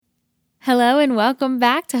Hello and welcome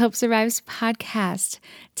back to Hope Survives podcast.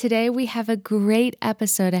 Today we have a great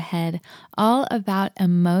episode ahead, all about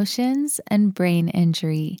emotions and brain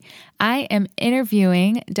injury. I am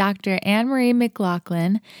interviewing Dr. Anne-Marie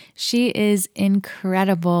McLaughlin. She is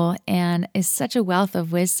incredible and is such a wealth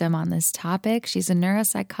of wisdom on this topic. She's a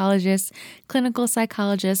neuropsychologist, clinical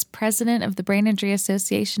psychologist, president of the Brain Injury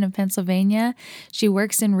Association of Pennsylvania. She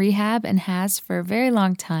works in rehab and has for a very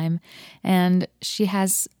long time, and she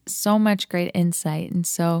has so much great insight. And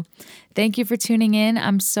so thank you for tuning in.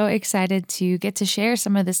 I'm so excited to get to share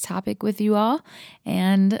some of this topic with you all,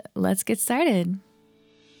 and let's get started.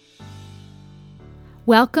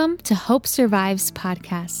 Welcome to Hope Survives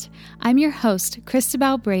podcast. I'm your host,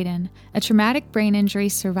 Christabel Braden, a traumatic brain injury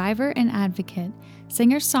survivor and advocate,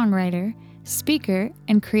 singer-songwriter, speaker,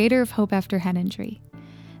 and creator of Hope After Head Injury.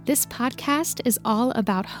 This podcast is all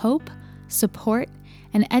about hope, support,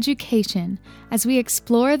 and education as we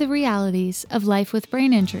explore the realities of life with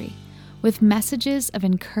brain injury, with messages of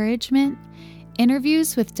encouragement,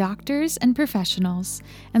 interviews with doctors and professionals,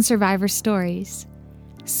 and survivor stories.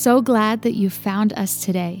 So glad that you found us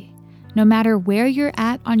today. No matter where you're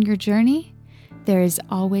at on your journey, there is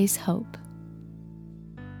always hope.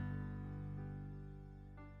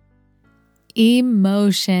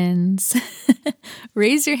 Emotions.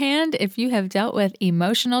 Raise your hand if you have dealt with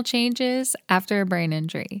emotional changes after a brain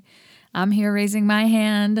injury. I'm here raising my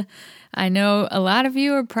hand. I know a lot of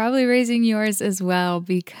you are probably raising yours as well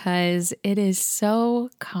because it is so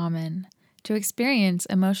common to experience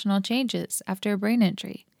emotional changes after a brain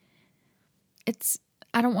injury.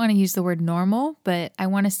 I don't want to use the word normal, but I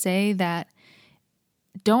want to say that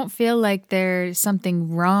don't feel like there's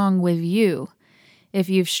something wrong with you if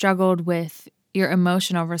you've struggled with your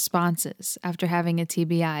emotional responses after having a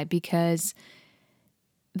TBI, because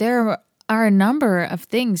there are a number of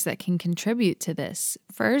things that can contribute to this.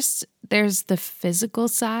 First, there's the physical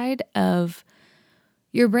side of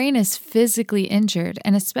your brain is physically injured,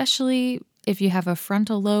 and especially if you have a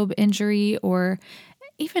frontal lobe injury or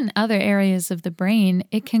even other areas of the brain,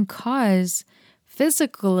 it can cause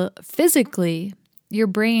physically your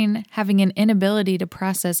brain having an inability to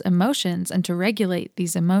process emotions and to regulate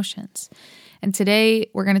these emotions. And today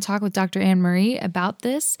we're going to talk with Dr. Anne-Marie about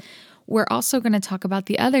this. We're also going to talk about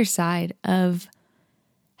the other side of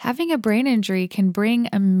having a brain injury can bring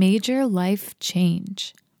a major life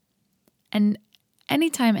change. And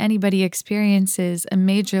anytime anybody experiences a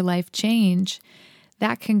major life change,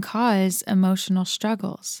 that can cause emotional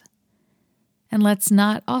struggles. And let's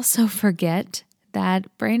not also forget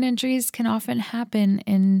that brain injuries can often happen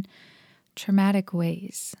in traumatic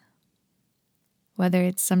ways. Whether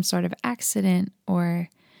it's some sort of accident, or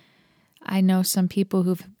I know some people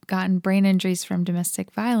who've gotten brain injuries from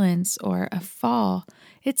domestic violence or a fall.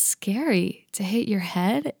 It's scary to hit your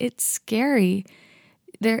head. It's scary.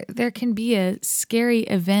 There can be a scary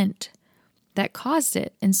event that caused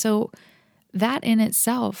it. And so that in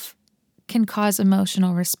itself can cause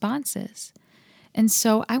emotional responses. And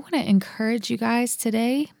so I want to encourage you guys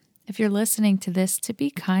today, if you're listening to this, to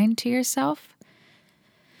be kind to yourself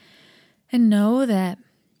and know that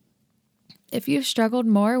if you've struggled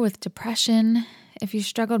more with depression, if you've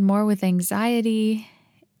struggled more with anxiety,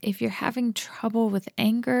 if you're having trouble with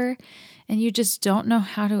anger and you just don't know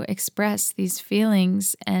how to express these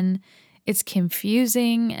feelings and it's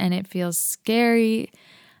confusing and it feels scary,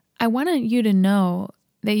 I want you to know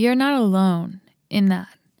that you're not alone in that.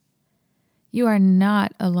 You are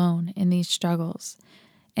not alone in these struggles.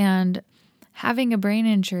 And having a brain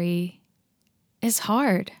injury is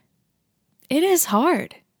hard. It is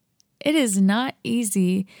hard. It is not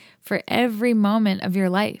easy for every moment of your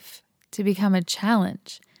life to become a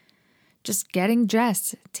challenge. Just getting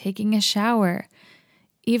dressed, taking a shower,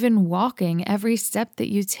 even walking every step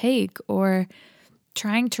that you take, or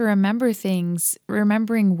trying to remember things,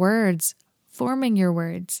 remembering words, forming your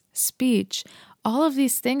words, speech. All of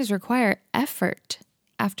these things require effort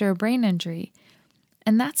after a brain injury.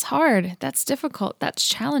 And that's hard, that's difficult, that's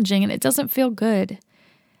challenging, and it doesn't feel good.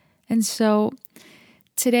 And so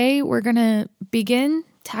today we're going to begin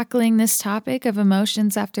tackling this topic of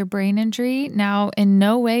emotions after brain injury. Now, in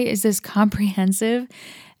no way is this comprehensive,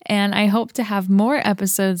 and I hope to have more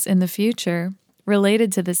episodes in the future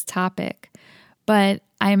related to this topic. But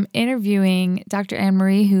I'm interviewing Dr.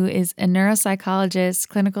 Anne-Marie, who is a neuropsychologist,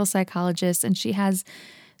 clinical psychologist, and she has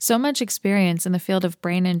so much experience in the field of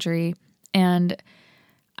brain injury. And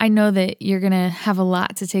I know that you're going to have a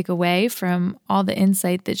lot to take away from all the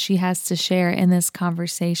insight that she has to share in this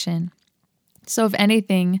conversation. So if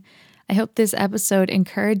anything, I hope this episode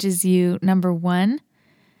encourages you, number one,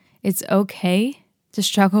 it's okay to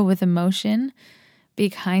struggle with emotion, be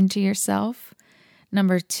kind to yourself.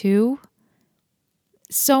 Number 2,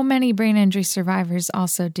 so many brain injury survivors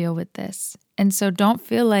also deal with this. And so don't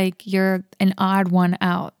feel like you're an odd one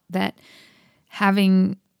out, that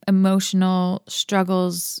having emotional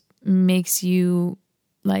struggles makes you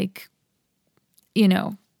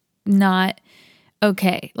not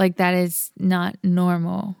okay. Like that is not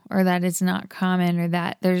normal, or that is not common, or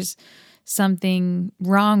that there's something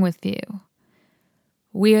wrong with you.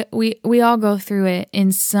 We all go through it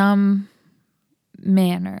in some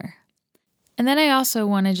manner. And then I also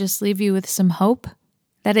want to just leave you with some hope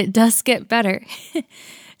that it does get better.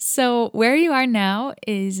 So where you are now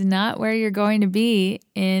is not where you're going to be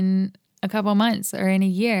in a couple months, or in a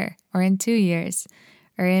year, or in 2 years,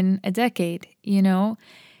 or in a decade. You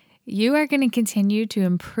are going to continue to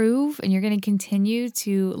improve, and you're going to continue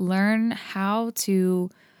to learn how to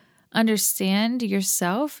understand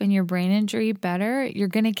yourself and your brain injury better. You're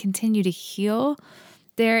going to continue to heal.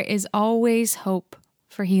 There is always hope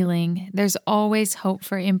for healing. There's always hope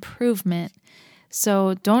for improvement.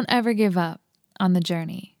 So don't ever give up on the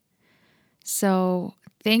journey. So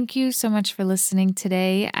thank you so much for listening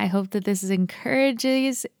today. I hope that this is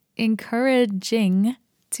encouraging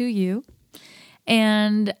to you.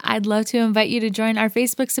 And I'd love to invite you to join our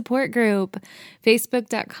Facebook support group,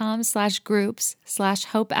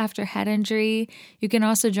 facebook.com/groups/hope after head injury. You can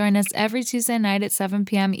also join us every Tuesday night at 7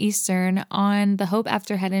 p.m. Eastern on the Hope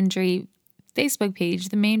After Head Injury Facebook page,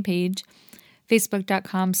 the main page,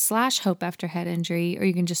 facebook.com/hope after head injury, or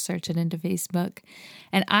you can just search it into Facebook.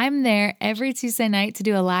 And I'm there every Tuesday night to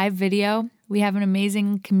do a live video. We have an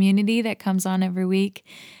amazing community that comes on every week,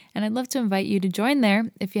 and I'd love to invite you to join there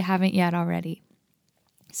if you haven't yet already.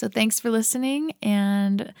 So thanks for listening,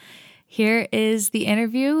 and here is the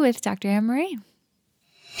interview with Dr. Anne Marie.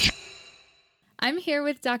 I'm here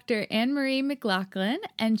with Dr. Anne Marie McLaughlin,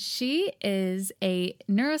 and she is a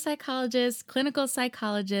neuropsychologist, clinical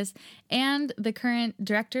psychologist, and the current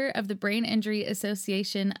director of the Brain Injury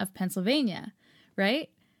Association of Pennsylvania, right?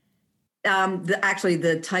 Actually,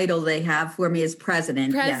 the title they have for me is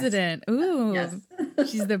president. President. Yes. Ooh, yes.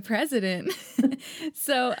 She's the president.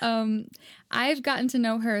 So I've gotten to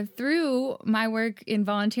know her through my work in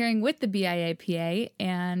volunteering with the BIAPA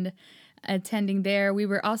and attending there. We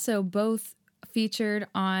were also both featured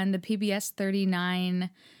on the PBS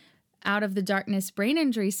 39 Out of the Darkness Brain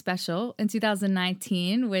Injury Special in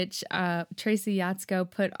 2019, which Tracy Yatsko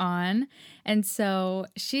put on. And so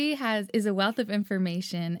she is a wealth of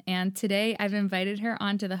information. And today I've invited her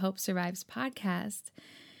onto the Hope Survives podcast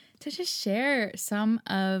to just share some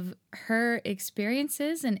of her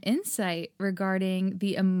experiences and insight regarding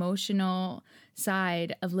the emotional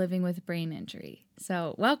side of living with brain injury.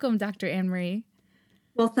 So welcome, Dr. Anne Marie.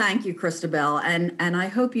 Well, thank you, Christabel. And I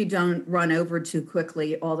hope you don't run over too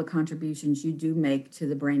quickly all the contributions you do make to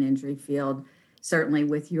the brain injury field, certainly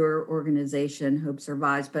with your organization, Hope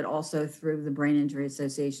Survives, but also through the Brain Injury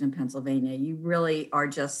Association of Pennsylvania. You really are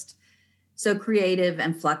just so creative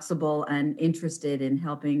and flexible and interested in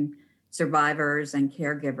helping survivors and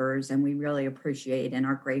caregivers. And we really appreciate and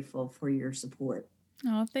are grateful for your support.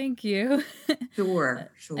 Oh, thank you. Sure.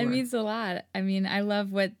 It means a lot. I mean, I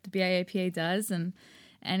love what the BIAPA does, and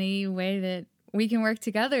any way that we can work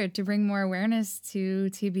together to bring more awareness to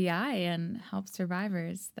TBI and help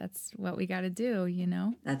survivors. That's what we got to do,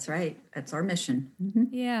 That's right. That's our mission. Mm-hmm.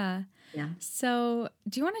 Yeah. So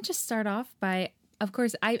do you want to just start off by, of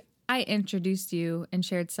course, I introduced you and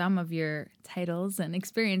shared some of your titles and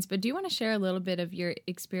experience, but do you want to share a little bit of your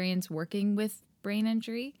experience working with brain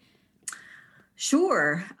injury?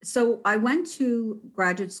 Sure. So I went to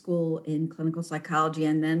graduate school in clinical psychology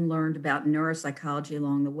and then learned about neuropsychology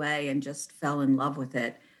along the way and just fell in love with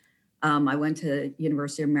it. I went to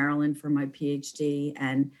University of Maryland for my PhD,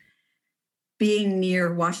 and being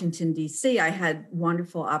near Washington, D.C., I had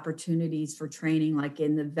wonderful opportunities for training, like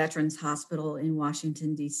in the Veterans Hospital in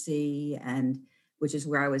Washington, D.C., and which is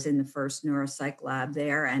where I was in the first neuropsych lab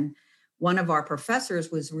there. And one of our professors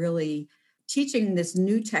was really teaching this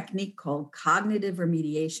new technique called cognitive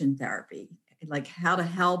remediation therapy, like how to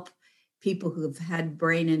help people who have had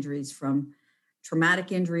brain injuries, from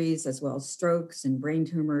traumatic injuries as well as strokes and brain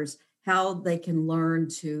tumors, how they can learn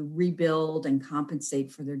to rebuild and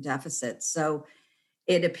compensate for their deficits. So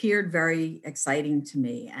it appeared very exciting to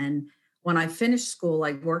me. And when I finished school,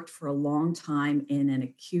 I worked for a long time in an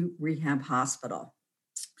acute rehab hospital.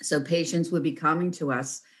 So patients would be coming to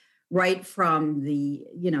us right from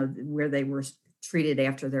where they were treated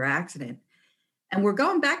after their accident. And we're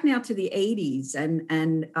going back now to the 80s.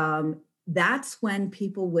 And that's when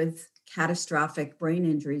people with catastrophic brain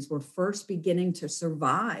injuries were first beginning to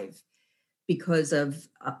survive, because of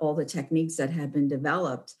all the techniques that had been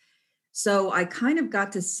developed. So I kind of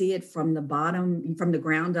got to see it from the bottom, from the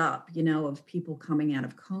ground up, of people coming out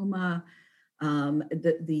of coma,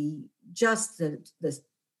 the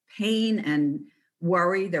pain and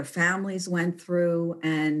worry their families went through.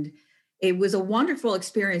 And it was a wonderful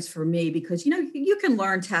experience for me because, you can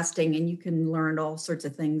learn testing and you can learn all sorts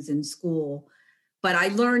of things in school. But I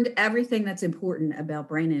learned everything that's important about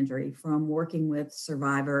brain injury from working with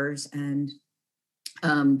survivors and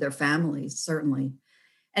their families, certainly.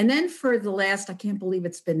 And then for the last, I can't believe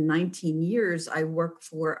it's been 19 years, I work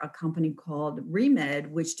for a company called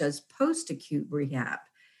Remed, which does post-acute rehab.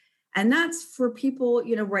 And that's for people,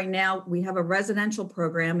 right now we have a residential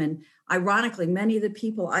program. And ironically, many of the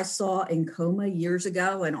people I saw in coma years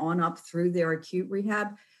ago and on up through their acute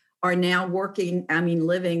rehab are now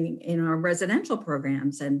living in our residential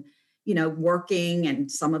programs and, working, and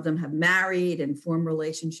some of them have married and formed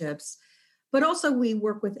relationships. But also we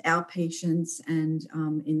work with outpatients and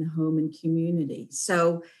in the home and community.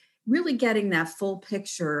 So really getting that full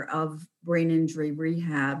picture of brain injury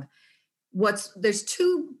rehab. There's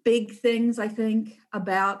two big things, I think,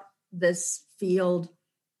 about this field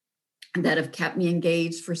that have kept me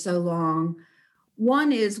engaged for so long.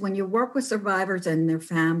 One is when you work with survivors and their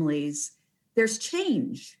families, there's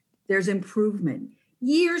change, there's improvement.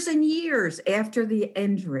 Years and years after the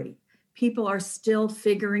injury, people are still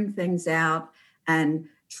figuring things out and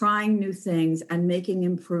trying new things and making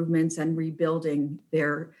improvements and rebuilding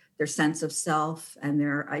their sense of self and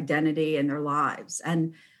their identity and their lives.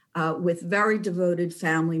 And with very devoted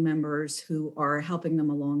family members who are helping them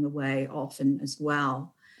along the way often as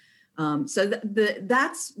well. So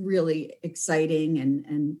that's really exciting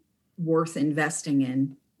and worth investing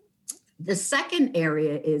in. The second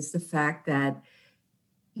area is the fact that,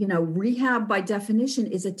 rehab by definition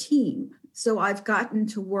is a team. So I've gotten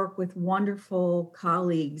to work with wonderful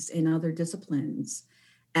colleagues in other disciplines.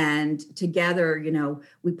 And together,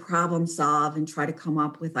 we problem solve and try to come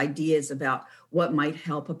up with ideas about what might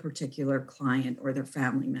help a particular client or their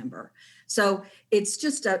family member. So it's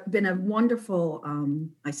just been a wonderful,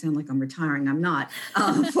 I sound like I'm retiring, I'm not,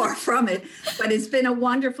 far from it, but it's been a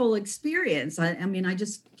wonderful experience. I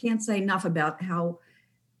just can't say enough about how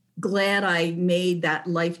glad I made that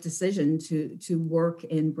life decision to work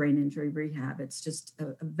in brain injury rehab. It's just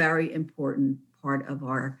a very important part of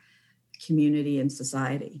our community and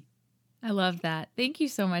society. I love that. Thank you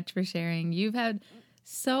so much for sharing. You've had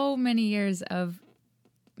so many years of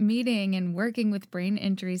meeting and working with brain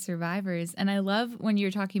injury survivors. And I love when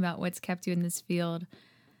you're talking about what's kept you in this field,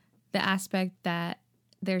 the aspect that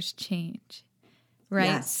there's change, right?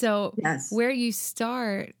 Yes. So where you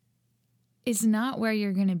start is not where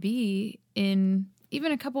you're going to be in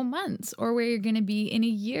even a couple months, or where you're going to be in a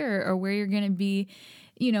year, or where you're going to be,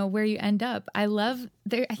 where you end up. I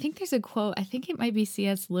think there's a quote, I think it might be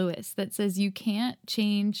C.S. Lewis, that says you can't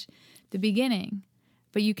change the beginning,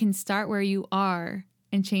 but you can start where you are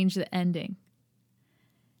and change the ending.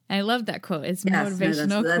 And I love that quote. It's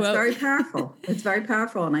motivational quote. That's very powerful. It's very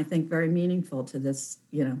powerful, and I think very meaningful to this,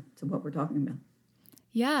 to what we're talking about.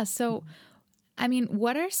 Yeah. So,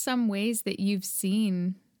 what are some ways that you've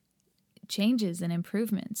seen changes and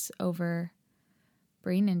improvements over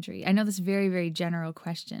brain injury? I know this is a very, very general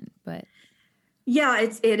question, but. Yeah,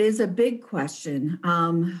 it is a big question.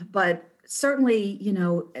 But certainly,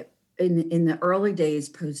 in the early days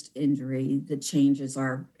post-injury, the changes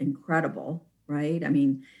are incredible, right?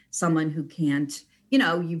 Someone who can't,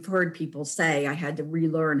 you've heard people say, I had to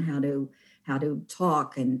relearn how to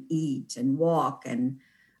talk and eat and walk and,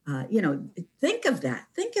 think of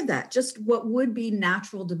that, just what would be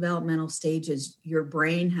natural developmental stages. Your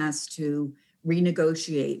brain has to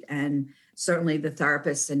renegotiate, and certainly the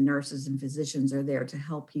therapists and nurses and physicians are there to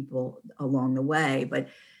help people along the way. But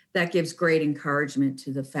that gives great encouragement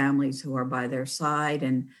to the families who are by their side,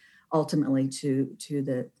 and ultimately to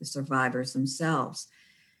the survivors themselves.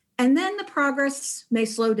 And then the progress may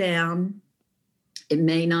slow down. It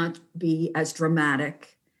may not be as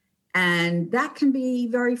dramatic. And that can be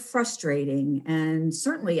very frustrating and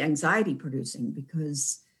certainly anxiety producing,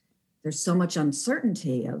 because there's so much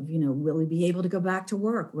uncertainty of, will he be able to go back to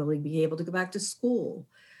work? Will he be able to go back to school?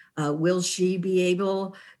 Will she be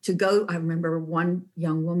able to go? I remember one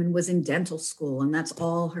young woman was in dental school, and that's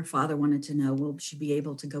all her father wanted to know. Will she be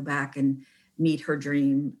able to go back and meet her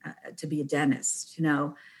dream to be a dentist?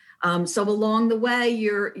 So along the way,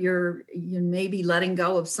 you're maybe letting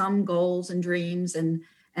go of some goals and dreams and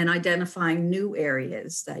identifying new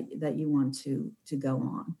areas that you want to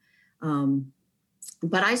go on.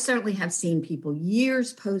 But I certainly have seen people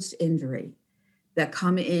years post-injury that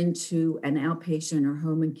come into an outpatient or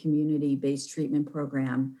home and community-based treatment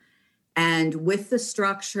program. And with the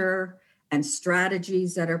structure and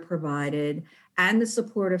strategies that are provided and the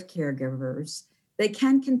support of caregivers, they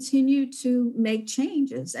can continue to make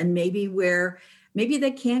changes. And maybe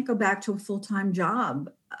they can't go back to a full-time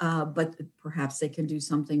job, but perhaps they can do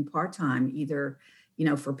something part-time, either,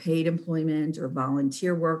 for paid employment or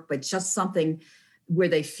volunteer work, but just something where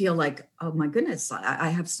they feel like, oh my goodness, I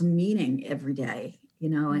have some meaning every day,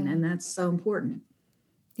 and that's so important.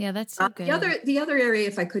 Yeah, that's so good. The other area,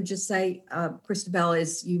 if I could just say, Christabel,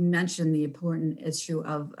 is you mentioned the important issue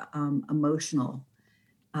of emotional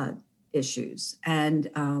issues. And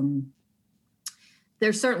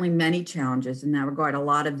there's certainly many challenges in that regard. A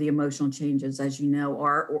lot of the emotional changes, as you know,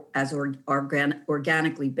 are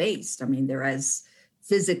organically based. I mean, they're as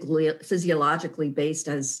physiologically based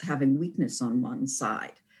as having weakness on one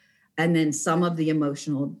side. And then some of the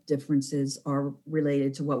emotional differences are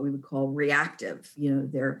related to what we would call reactive. You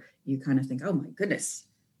kind of think, oh my goodness,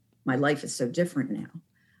 my life is so different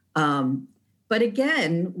now. But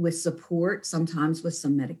again, with support, sometimes with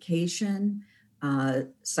some medication,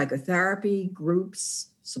 psychotherapy groups,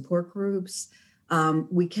 support groups,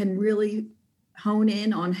 we can really hone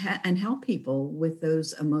in on and help people with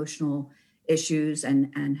those emotional issues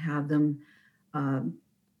and have them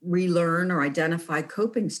relearn or identify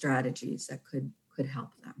coping strategies that could help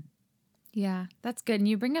them. Yeah, that's good. And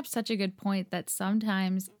you bring up such a good point that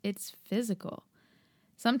sometimes it's physical.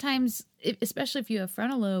 Sometimes, especially if you have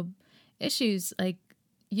frontal lobe issues, like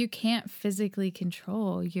you can't physically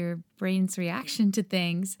control your brain's reaction to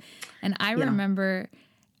things. And I remember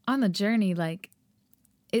on the journey, like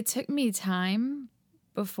it took me time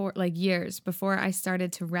before, like years before I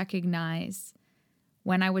started to recognize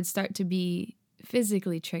when I would start to be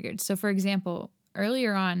physically triggered. So for example,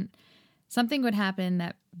 earlier on, something would happen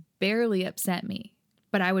that barely upset me,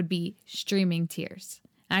 but I would be streaming tears.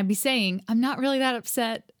 And I'd be saying, I'm not really that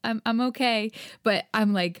upset. I'm okay. But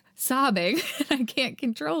I'm like sobbing and I can't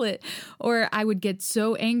control it. Or I would get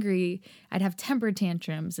so angry. I'd have temper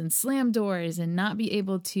tantrums and slam doors and not be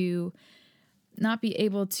able to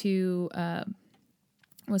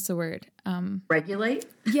what's the word? Regulate?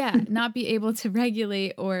 Yeah, not be able to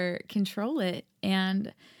regulate or control it.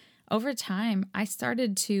 And over time, I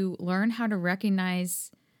started to learn how to recognize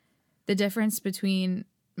the difference between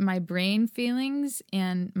my brain feelings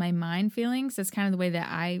and my mind feelings. That's kind of the way that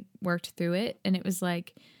I worked through it. And it was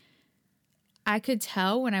like, I could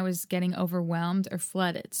tell when I was getting overwhelmed or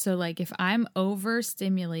flooded. So like if I'm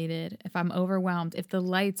overstimulated, if I'm overwhelmed, if the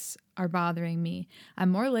lights are bothering me, I'm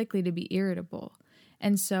more likely to be irritable.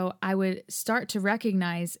 And so I would start to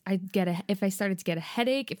recognize if I started to get a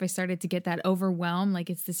headache, if I started to get that overwhelm, like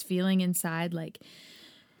it's this feeling inside, like,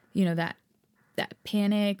 that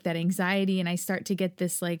panic, that anxiety, and I start to get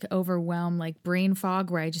this like overwhelm, like brain fog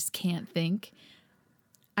where I just can't think.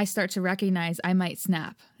 I start to recognize I might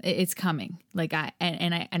snap. It's coming. Like I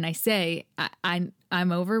say I'm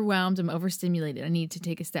overwhelmed. I'm overstimulated. I need to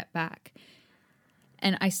take a step back.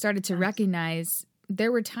 And I started to recognize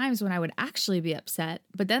there were times when I would actually be upset,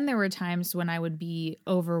 but then there were times when I would be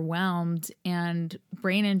overwhelmed and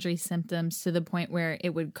brain injury symptoms to the point where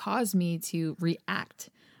it would cause me to react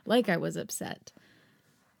like I was upset.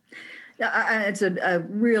 Yeah, it's a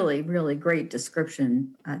really, really great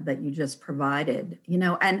description that you just provided,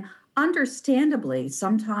 and understandably,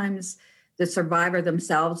 sometimes the survivor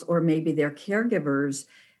themselves or maybe their caregivers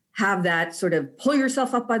have that sort of pull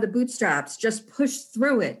yourself up by the bootstraps, just push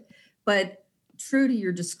through it. But true to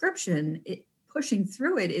your description, pushing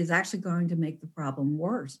through it is actually going to make the problem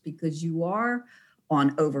worse because you are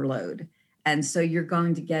on overload. And so you're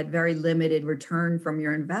going to get very limited return from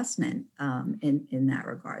your investment in that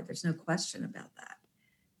regard. There's no question about that.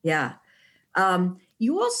 Yeah.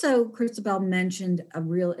 You also, Christabel, mentioned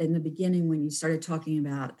in the beginning when you started talking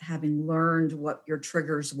about having learned what your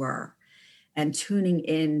triggers were and tuning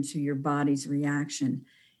in to your body's reaction.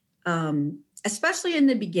 Especially in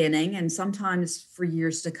the beginning and sometimes for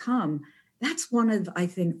years to come, that's one of, I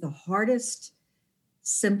think, the hardest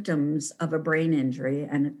symptoms of a brain injury,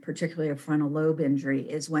 and particularly a frontal lobe injury,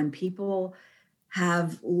 is when people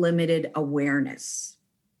have limited awareness.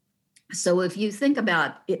 So if you think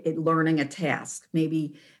about it learning a task,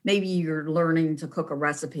 maybe you're learning to cook a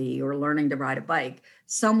recipe or learning to ride a bike,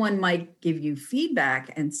 someone might give you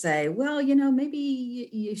feedback and say, well, maybe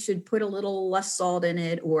you should put a little less salt in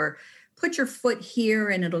it or put your foot here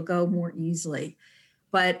and it'll go more easily.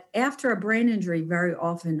 But after a brain injury, very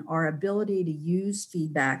often our ability to use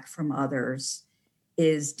feedback from others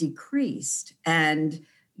is decreased. And,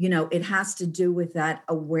 it has to do with that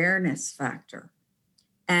awareness factor.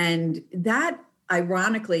 And that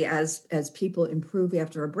ironically, as people improve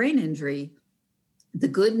after a brain injury, the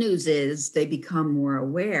good news is they become more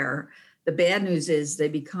aware. The bad news is they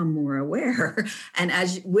become more aware. And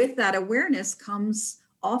as with that awareness comes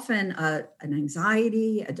often an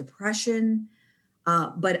anxiety, a depression.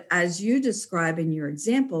 But as you describe in your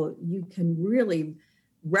example, you can really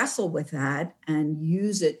wrestle with that and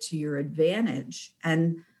use it to your advantage.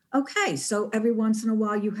 And okay, so every once in a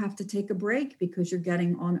while you have to take a break because you're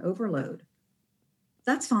getting on overload.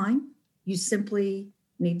 That's fine. You simply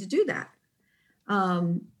need to do that.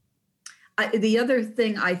 The other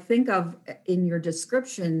thing I think of in your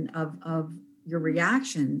description of your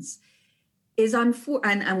reactions is and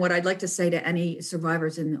what I'd like to say to any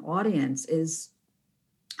survivors in the audience is,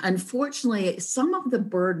 unfortunately, some of the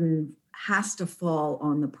burden has to fall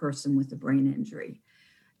on the person with the brain injury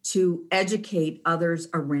to educate others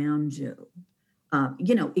around you.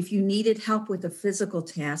 If you needed help with a physical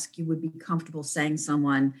task, you would be comfortable saying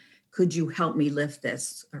someone, could you help me lift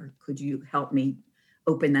this? Or could you help me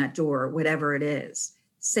open that door? Whatever it is.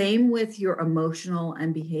 Same with your emotional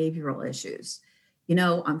and behavioral issues.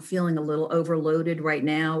 I'm feeling a little overloaded right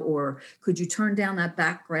now, or could you turn down that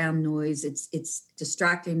background noise? It's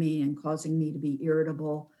distracting me and causing me to be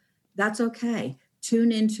irritable. That's okay.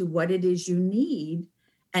 Tune into what it is you need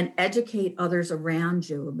and educate others around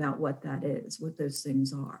you about what that is, what those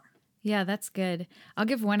things are. Yeah, that's good. I'll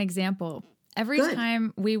give one example. Every Good.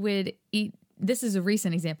 time we would eat, this is a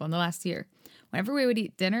recent example in the last year, whenever we would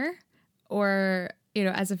eat dinner or,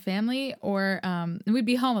 as a family, or we'd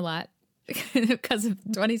be home a lot because of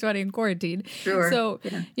 2020 and quarantine. Sure. So,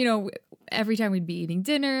 every time we'd be eating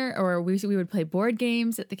dinner or we would play board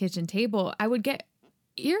games at the kitchen table, I would get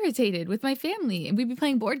irritated with my family and we'd be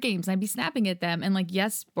playing board games and I'd be snapping at them. And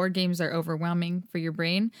yes, board games are overwhelming for your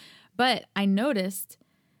brain, but I noticed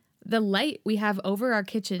the light we have over our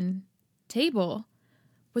kitchen table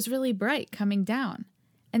was really bright coming down.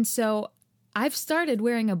 And so I've started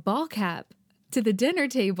wearing a ball cap to the dinner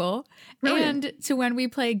table and to when we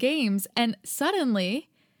play games. And suddenly,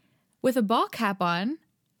 with a ball cap on,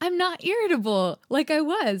 I'm not irritable like I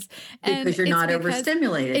was. Because you're not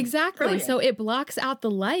overstimulated. Exactly. Brilliant. So it blocks out the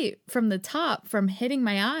light from the top from hitting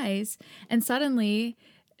my eyes. And suddenly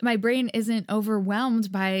my brain isn't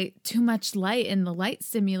overwhelmed by too much light in the light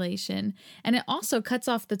stimulation. And it also cuts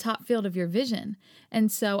off the top field of your vision.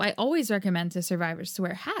 And so I always recommend to survivors to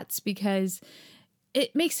wear hats because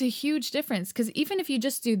it makes a huge difference. Because even if you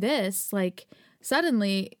just do this,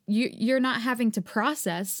 suddenly you're not having to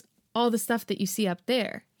process all the stuff that you see up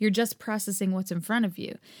there. You're just processing what's in front of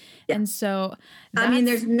you. Yeah. And so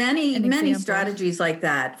there's many strategies like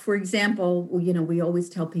that. For example, we always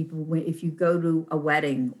tell people if you go to a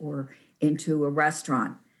wedding or into a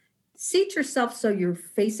restaurant, seat yourself so you're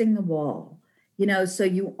facing the wall, so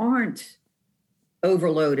you aren't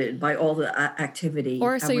overloaded by all the activity.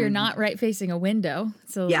 Or so you're not right facing a window.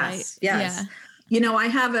 So yes. Yeah. I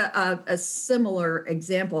have a similar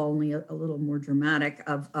example, only a little more dramatic,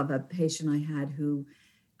 of a patient I had who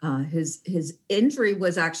his injury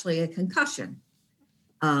was actually a concussion.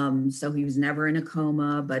 So he was never in a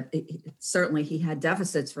coma, but certainly he had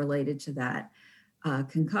deficits related to that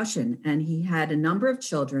concussion. And he had a number of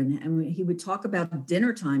children, and he would talk about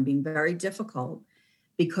dinner time being very difficult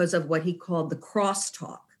because of what he called the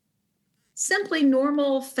crosstalk. Simply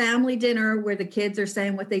normal family dinner where the kids are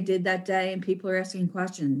saying what they did that day and people are asking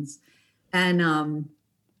questions. And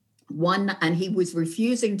he was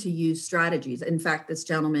refusing to use strategies. In fact, this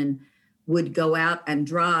gentleman would go out and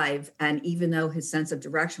drive, and even though his sense of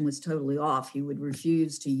direction was totally off, he would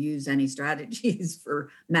refuse to use any strategies for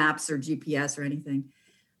maps or GPS or anything.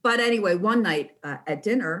 But anyway, one night at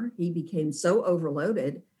dinner, he became so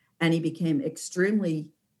overloaded and he became extremely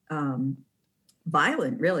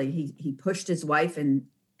violent, really. He pushed his wife, and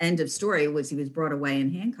end of story was he was brought away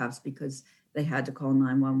in handcuffs because they had to call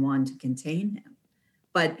 911 to contain him.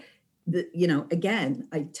 But, again,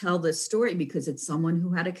 I tell this story because it's someone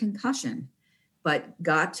who had a concussion, but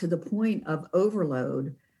got to the point of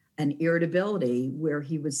overload and irritability where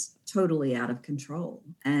he was totally out of control.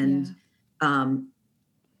 And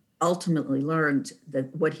ultimately learned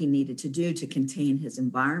that what he needed to do to contain his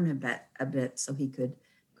environment a bit so he could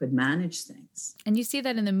manage things. And you see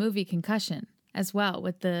that in the movie Concussion as well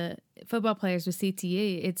with the football players with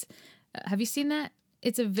CTE. It's have you seen that?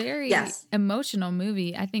 It's a very emotional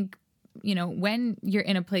movie. I think, when you're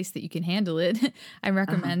in a place that you can handle it, I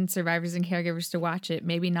recommend survivors and caregivers to watch it.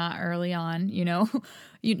 Maybe not early on, you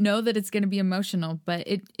know that it's going to be emotional, but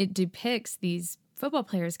it depicts these football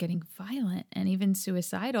players getting violent and even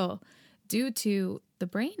suicidal due to the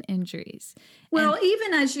brain injuries. Well, And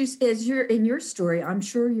even as you're in your story, I'm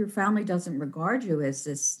sure your family doesn't regard you as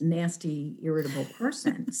this nasty, irritable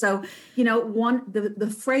person. So,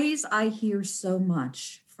 the phrase I hear so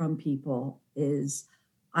much from people is,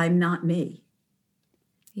 "I'm not me."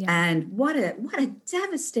 yeah. And what a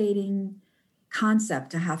devastating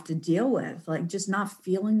concept to have to deal with, like just not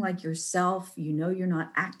feeling like yourself, you're not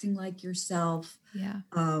acting like yourself. Yeah.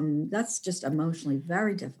 That's just emotionally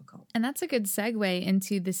very difficult. And that's a good segue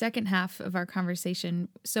into the second half of our conversation.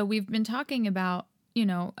 So we've been talking about,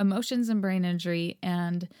 emotions and brain injury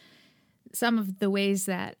and some of the ways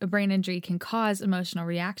that a brain injury can cause emotional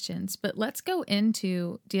reactions. But let's go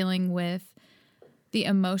into dealing with the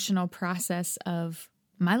emotional process of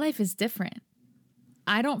my life is different.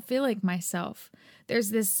 I don't feel like myself. There's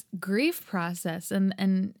this grief process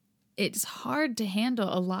and it's hard to handle.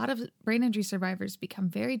 A lot of brain injury survivors become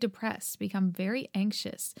very depressed, become very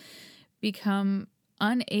anxious, become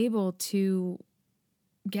unable to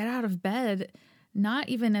get out of bed, not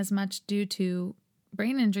even as much due to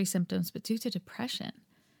brain injury symptoms, but due to depression.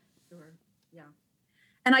 Sure. Yeah.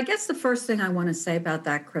 And I guess the first thing I want to say about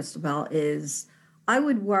that, Christabel, is I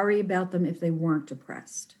would worry about them if they weren't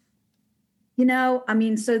depressed.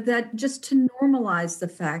 So that just to normalize the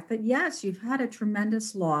fact that, yes, you've had a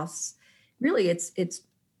tremendous loss. Really, it's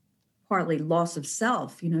partly loss of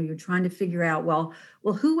self. You're trying to figure out, well,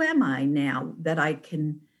 who am I now that I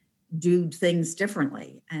can do things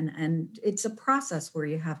differently? And it's a process where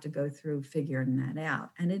you have to go through figuring that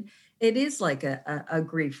out. And it is like a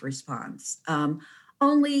grief response.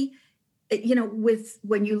 Only, with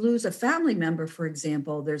when you lose a family member, for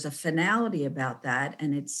example, there's a finality about that,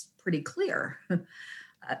 and it's pretty clear.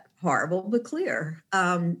 Horrible, but clear.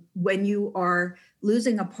 When you are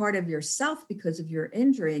losing a part of yourself because of your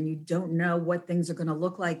injury and you don't know what things are going to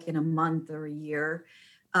look like in a month or a year,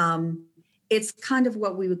 it's kind of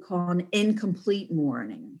what we would call an incomplete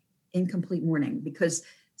mourning, because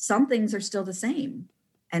some things are still the same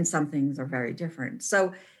and some things are very different.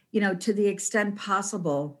 So, to the extent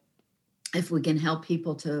possible, if we can help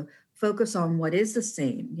people to focus on what is the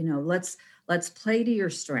same, let's play to your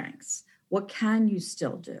strengths. What can you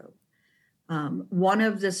still do? One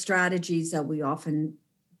of the strategies that we often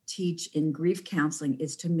teach in grief counseling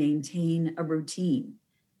is to maintain a routine.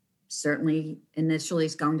 Certainly, initially,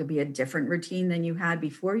 it's going to be a different routine than you had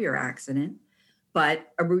before your accident,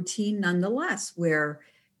 but a routine nonetheless, where,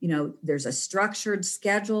 there's a structured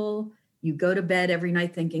schedule. You go to bed every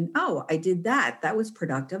night thinking, oh, I did that. That was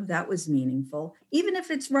productive. That was meaningful. Even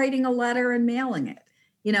if it's writing a letter and mailing it,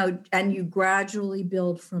 and you gradually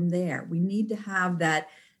build from there. We need to have that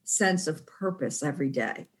sense of purpose every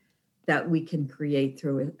day that we can create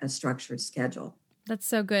through a structured schedule. That's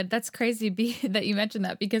so good. That's crazy that you mentioned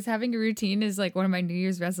that, because having a routine is like one of my New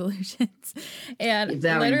Year's resolutions. And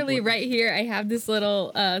literally right here, I have this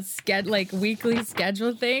little weekly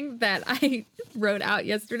schedule thing that I wrote out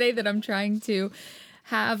yesterday that I'm trying to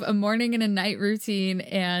have a morning and a night routine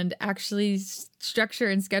and actually structure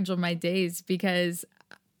and schedule my days, because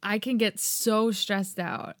I can get so stressed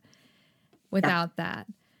out without that.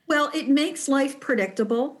 Well, it makes life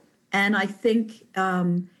predictable. And I think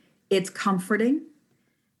it's comforting.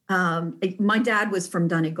 My dad was from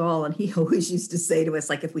Donegal, and he always used to say to us,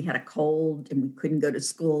 like if we had a cold and we couldn't go to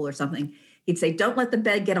school or something, he'd say, don't let the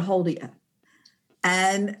bed get a hold of you.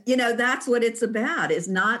 And, that's what it's about, is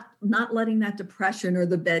not letting that depression or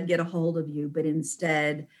the bed get a hold of you, but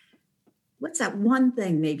instead, what's that one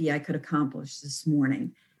thing maybe I could accomplish this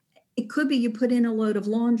morning? It could be you put in a load of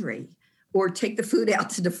laundry, or take the food out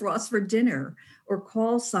to defrost for dinner, or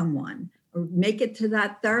call someone, or make it to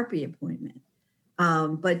that therapy appointment.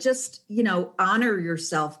 But just, honor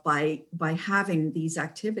yourself by having these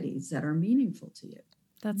activities that are meaningful to you.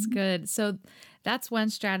 That's good. So that's one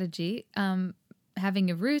strategy, having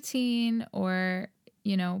a routine, or,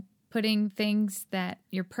 putting things that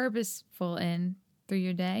you're purposeful in through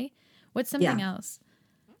your day. What's something else?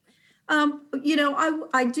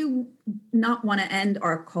 I do not want to end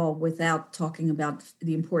our call without talking about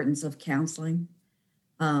the importance of counseling,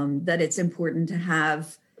 that it's important to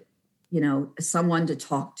have, someone to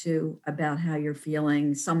talk to about how you're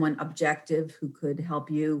feeling, someone objective who could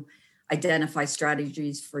help you identify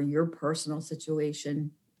strategies for your personal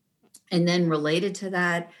situation. And then related to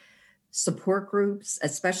that, support groups,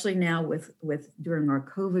 especially now with during our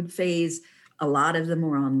COVID phase, a lot of them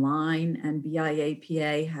are online, and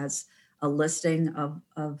BIAPA has a listing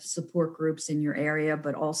of support groups in your area,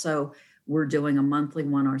 but also we're doing a monthly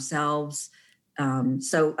one ourselves.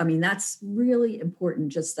 That's really important,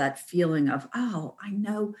 just that feeling of, oh, I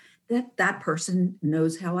know that person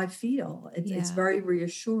knows how I feel. It's very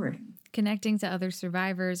reassuring. Connecting to other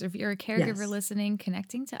survivors, or if you're a caregiver Yes. listening,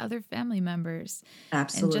 connecting to other family members.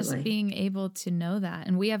 Absolutely. And just being able to know that.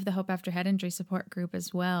 And we have the Hope After Head Injury support group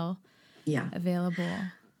as well available.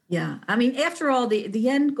 Yeah. I mean, after all, the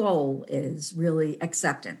end goal is really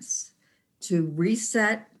acceptance, to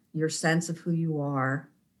reset your sense of who you are,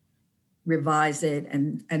 revise it,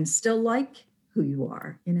 and still like who you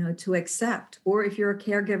are, to accept. Or if you're a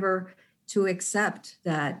caregiver, to accept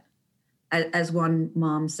that, as one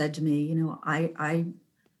mom said to me, I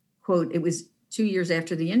quote, it was 2 years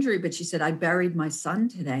after the injury, but she said, I buried my son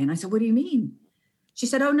today. And I said, what do you mean? She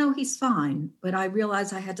said, oh, no, he's fine. But I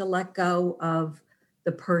realized I had to let go of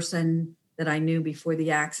the person that I knew before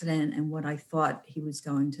the accident and what I thought he was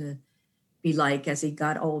going to be like as he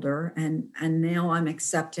got older. And now I'm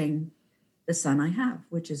accepting the son I have,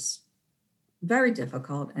 which is very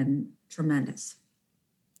difficult and tremendous.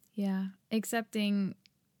 Yeah. Accepting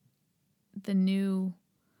the new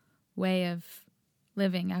way of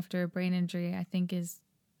living after a brain injury, I think, is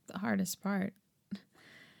the hardest part.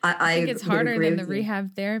 I think it's harder than the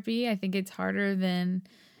rehab therapy. I think it's harder than,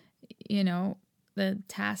 the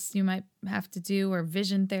tasks you might have to do, or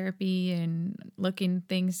vision therapy and looking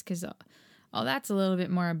things, because all that's a little bit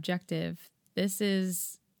more objective. This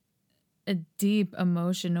is a deep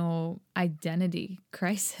emotional identity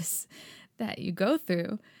crisis that you go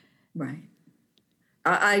through. Right.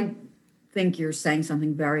 I think you're saying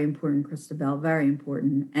something very important, Christabel, very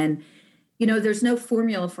important. And, there's no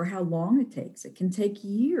formula for how long it takes. It can take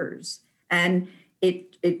years. And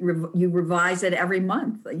you revise it every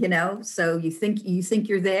month, so you think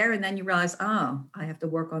you're there, and then you realize, oh, I have to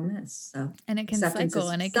work on this. So, and it can cycle,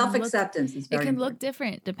 and it self-acceptance is very it can important. Look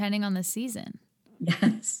different depending on the season.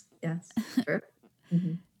 Yes, true.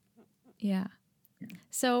 Mm-hmm. Yeah.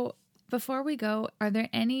 So before we go, are there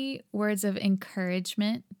any words of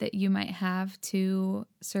encouragement that you might have to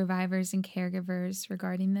survivors and caregivers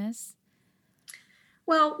regarding this?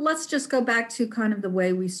 Well, let's just go back to kind of the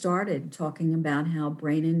way we started, talking about how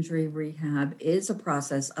brain injury rehab is a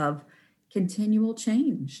process of continual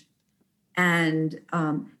change. And,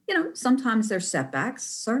 sometimes there's setbacks,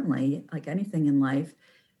 certainly, like anything in life.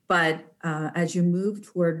 But as you move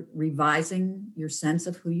toward revising your sense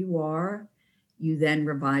of who you are, you then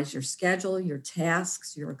revise your schedule, your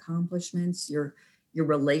tasks, your accomplishments, your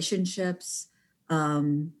relationships.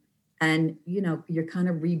 And you're kind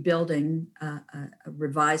of rebuilding a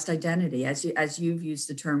revised identity, as you've used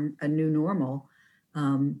the term "a new normal."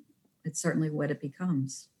 It's certainly what it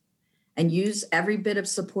becomes, and use every bit of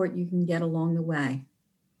support you can get along the way.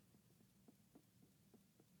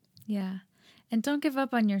 Yeah, and don't give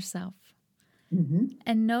up on yourself. Mm-hmm.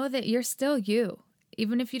 And know that you're still you,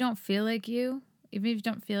 even if you don't feel like you, even if you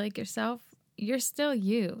don't feel like yourself. You're still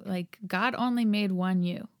you. Like, God only made one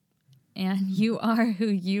you. And you are who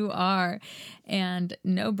you are. And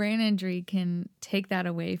no brain injury can take that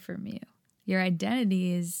away from you. Your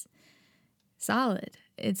identity is solid.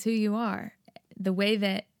 It's who you are. The way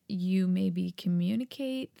that you maybe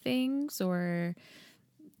communicate things, or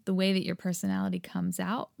the way that your personality comes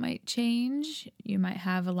out, might change. You might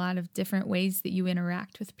have a lot of different ways that you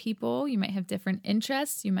interact with people. You might have different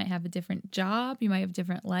interests. You might have a different job. You might have a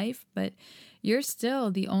different life. But you're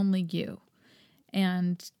still the only you.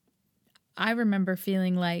 And I remember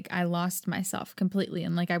feeling like I lost myself completely,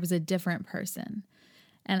 and like I was a different person.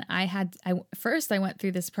 And first I went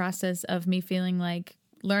through this process of me feeling like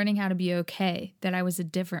learning how to be okay, that I was a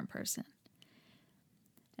different person.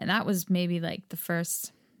 And that was maybe like the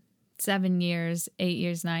first 7 years, 8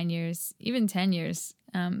 years, 9 years, even 10 years,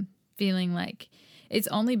 feeling like it's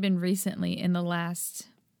only been recently in the last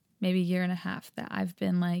maybe year and a half that I've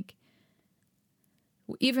been like,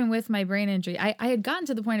 even with my brain injury, I had gotten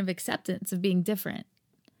to the point of acceptance of being different.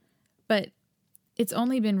 But it's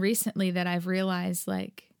only been recently that I've realized,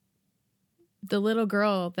 like, the little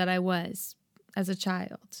girl that I was as a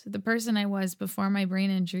child, the person I was before my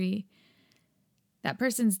brain injury, that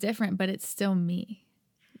person's different, but it's still me.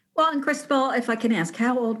 Well, and Christabel, if I can ask,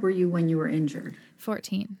 how old were you when you were injured?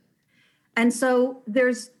 14. And so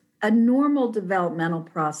there's a normal developmental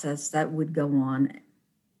process that would go on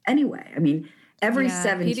anyway. I mean, every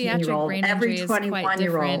 17-year-old, every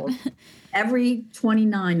 21-year-old, every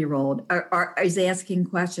 29-year-old is asking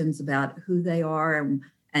questions about who they are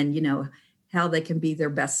and how they can be their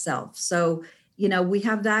best self. So, we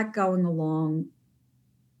have that going along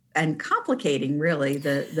and complicating really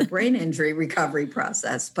the brain injury recovery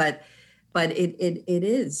process. But it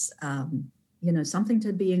is, something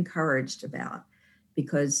to be encouraged about,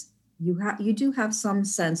 because you do have some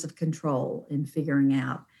sense of control in figuring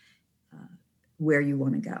out where you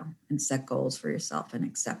want to go and set goals for yourself and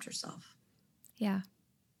accept yourself. Yeah.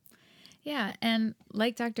 Yeah. And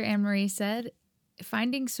like Dr. Anne Marie said,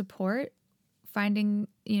 finding support, finding,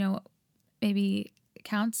 maybe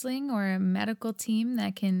counseling or a medical team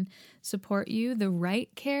that can support you, the right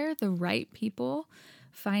care, the right people,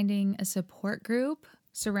 finding a support group,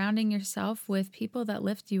 surrounding yourself with people that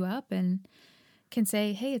lift you up and can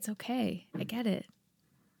say, hey, it's okay. I get it.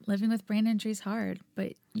 Living with brain injury is hard,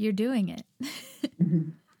 but you're doing it. Mm-hmm.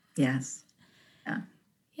 Yes. Yeah.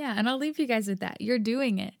 Yeah. And I'll leave you guys with that. You're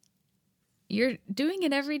doing it. You're doing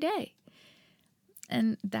it every day.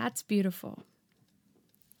 And that's beautiful.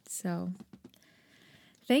 So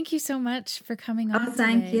thank you so much for coming on.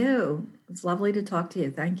 Thank today. you. It's lovely to talk to you.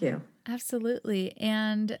 Thank you. Absolutely.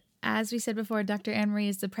 And as we said before, Dr. Anne Marie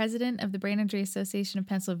is the president of the Brain Injury Association of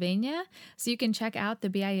Pennsylvania. So you can check out the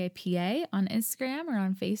BIAPA on Instagram or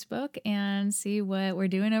on Facebook and see what we're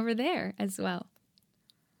doing over there as well.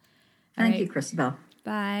 Thank you, Christabel.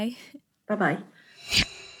 Bye. Bye-bye.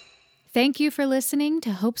 Thank you for listening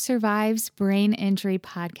to Hope Survives Brain Injury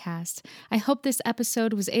Podcast. I hope this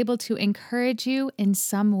episode was able to encourage you in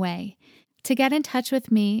some way. To get in touch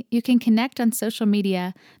with me, you can connect on social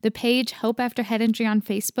media. The page Hope After Head Injury on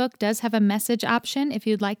Facebook does have a message option if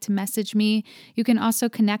you'd like to message me. You can also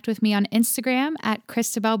connect with me on Instagram at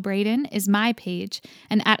Christabel Braden is my page,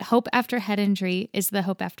 and at Hope After Head Injury is the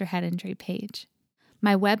Hope After Head Injury page.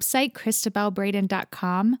 My website,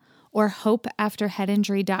 ChristabelBraden.com, or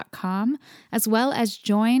hopeafterheadinjury.com, as well as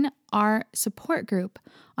join our support group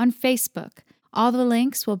on Facebook. All the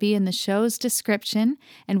links will be in the show's description,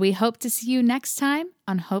 and we hope to see you next time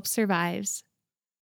on Hope Survives.